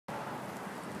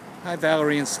Hi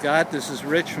Valerie and Scott, this is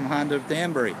Rich from Honda of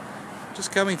Danbury.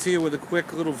 Just coming to you with a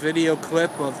quick little video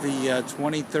clip of the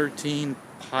 2013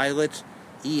 Pilot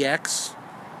EX.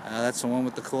 That's the one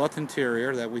with the cloth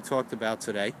interior that we talked about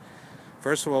today.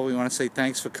 First of all, we want to say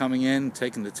thanks for coming in,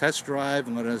 taking the test drive,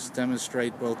 and letting us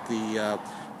demonstrate both the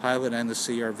Pilot and the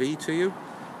CR-V to you.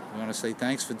 We want to say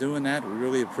thanks for doing that. We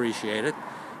really appreciate it.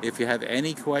 If you have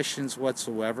any questions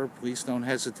whatsoever, please don't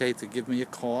hesitate to give me a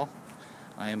call.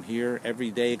 I am here every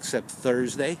day except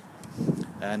Thursday,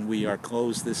 and we are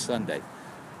closed this Sunday.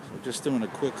 So just doing a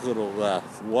quick little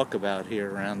walkabout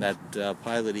here around that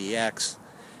Pilot EX,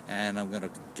 and I'm going to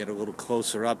get a little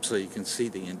closer up so you can see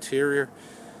the interior.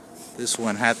 This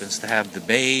one happens to have the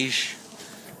beige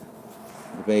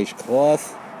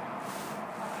cloth,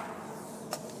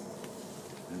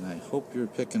 and I hope you're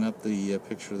picking up the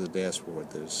picture of the dashboard.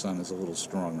 The sun is a little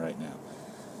strong right now.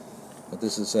 But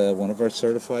this is one of our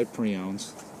certified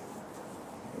pre-owns.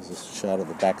 There's a shot of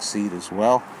the back seat as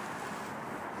well.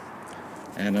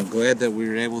 And I'm glad that we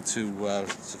were able to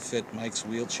fit Mike's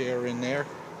wheelchair in there.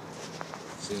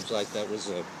 Seems like that was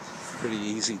a pretty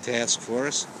easy task for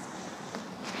us.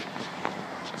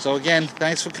 So again,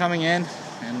 thanks for coming in,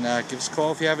 and give us a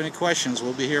call if you have any questions.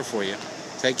 We'll be here for you.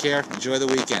 Take care. Enjoy the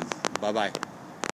weekend. Bye-bye.